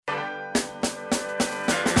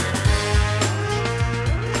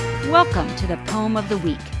Welcome to the Poem of the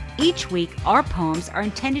Week. Each week, our poems are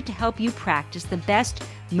intended to help you practice the best,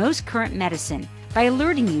 most current medicine by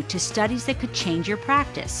alerting you to studies that could change your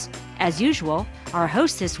practice. As usual, our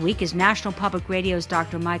host this week is National Public Radio's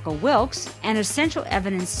Dr. Michael Wilkes and Essential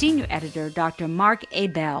Evidence Senior Editor Dr. Mark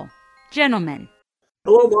Ebell. Gentlemen.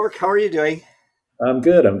 Hello, Mark. How are you doing? I'm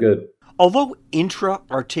good. Although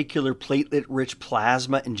intra-articular platelet-rich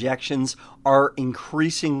plasma injections are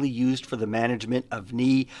increasingly used for the management of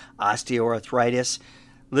knee osteoarthritis,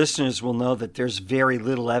 listeners will know that there's very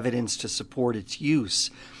little evidence to support its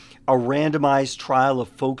use. A randomized trial of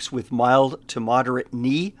folks with mild to moderate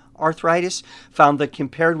knee arthritis found that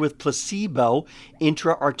compared with placebo,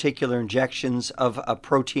 intra-articular injections of a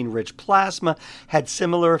protein-rich plasma had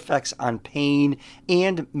similar effects on pain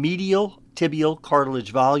and medial tibial cartilage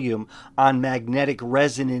volume on magnetic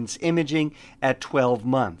resonance imaging at 12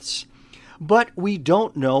 months. But we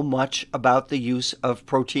don't know much about the use of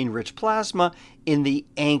protein-rich plasma in the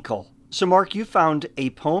ankle. So, Mark, you found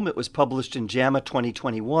a poem. It was published in JAMA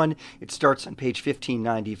 2021. It starts on page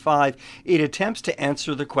 1595. It attempts to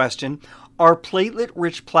answer the question, are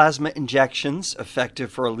platelet-rich plasma injections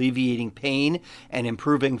effective for alleviating pain and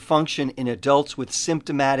improving function in adults with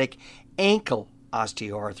symptomatic ankle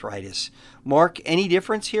osteoarthritis? Mark, any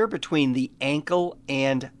difference here between the ankle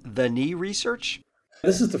and the knee research?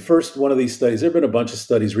 This is the first one of these studies. There have been a bunch of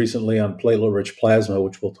studies recently on platelet-rich plasma,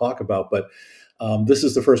 which we'll talk about, but this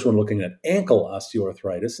is the first one looking at ankle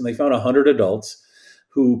osteoarthritis, and they found 100 adults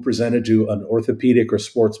who presented to an orthopedic or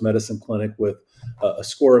sports medicine clinic with a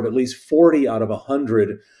score of at least 40 out of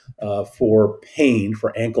 100 for pain,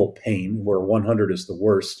 for ankle pain, where 100 is the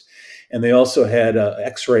worst. And they also had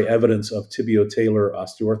X-ray evidence of tibio-talar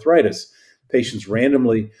osteoarthritis. Patients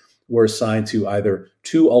randomly were assigned to either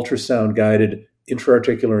 2 ultrasound-guided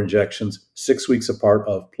intra-articular injections 6 weeks apart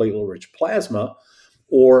of platelet-rich plasma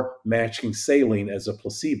or matching saline as a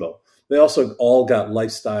placebo. They also all got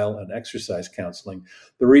lifestyle and exercise counseling.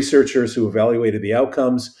 The researchers who evaluated the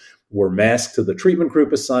outcomes were masked to the treatment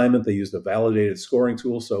group assignment. They used a validated scoring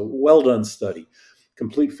tool, so well done study.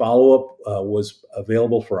 Complete follow-up was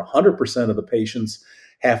available for 100% of the patients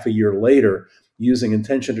half a year later. Using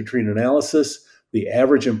intention to treat analysis, the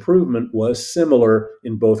average improvement was similar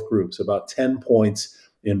in both groups, about 10 points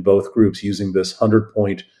in both groups using this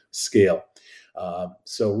 100-point scale.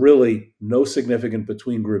 So really no significant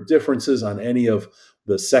between group differences on any of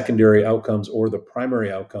the secondary outcomes or the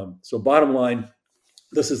primary outcome. So bottom line,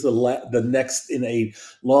 this is the next in a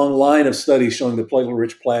long line of studies showing that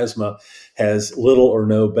platelet-rich plasma has little or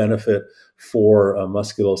no benefit for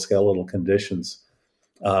musculoskeletal conditions.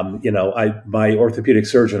 My orthopedic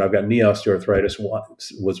surgeon, I've got knee osteoarthritis,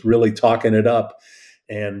 was really talking it up.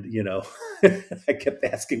 And, I kept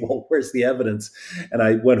asking, well, where's the evidence? And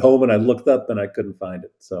I went home and I looked up and I couldn't find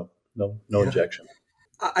it. So no injection.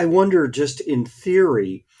 I wonder, just in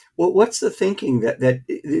theory, what's the thinking that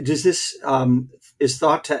does this is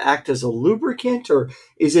thought to act as a lubricant, or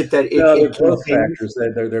is it that they're growth factors?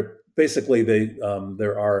 They're basically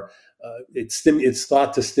it's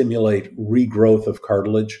thought to stimulate regrowth of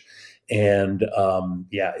cartilage. And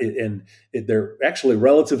they're actually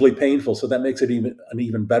relatively painful, so that makes it an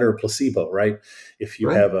even better placebo, right? If you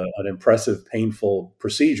have an impressive, painful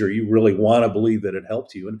procedure, you really want to believe that it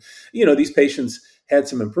helped you. And these patients had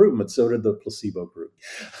some improvement, so did the placebo group.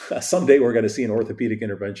 Someday we're going to see an orthopedic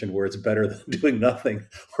intervention where it's better than doing nothing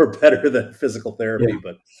or better than physical therapy.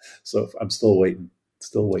 But so I'm still waiting.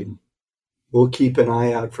 We'll keep an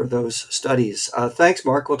eye out for those studies. Thanks,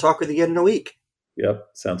 Mark. We'll talk with you again in a week. Yep,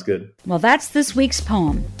 sounds good. Well, that's this week's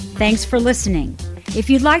poem. Thanks for listening. If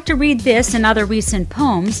you'd like to read this and other recent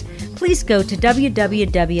poems, please go to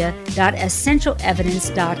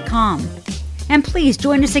www.essentialevidence.com. And please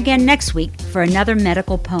join us again next week for another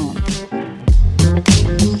medical poem.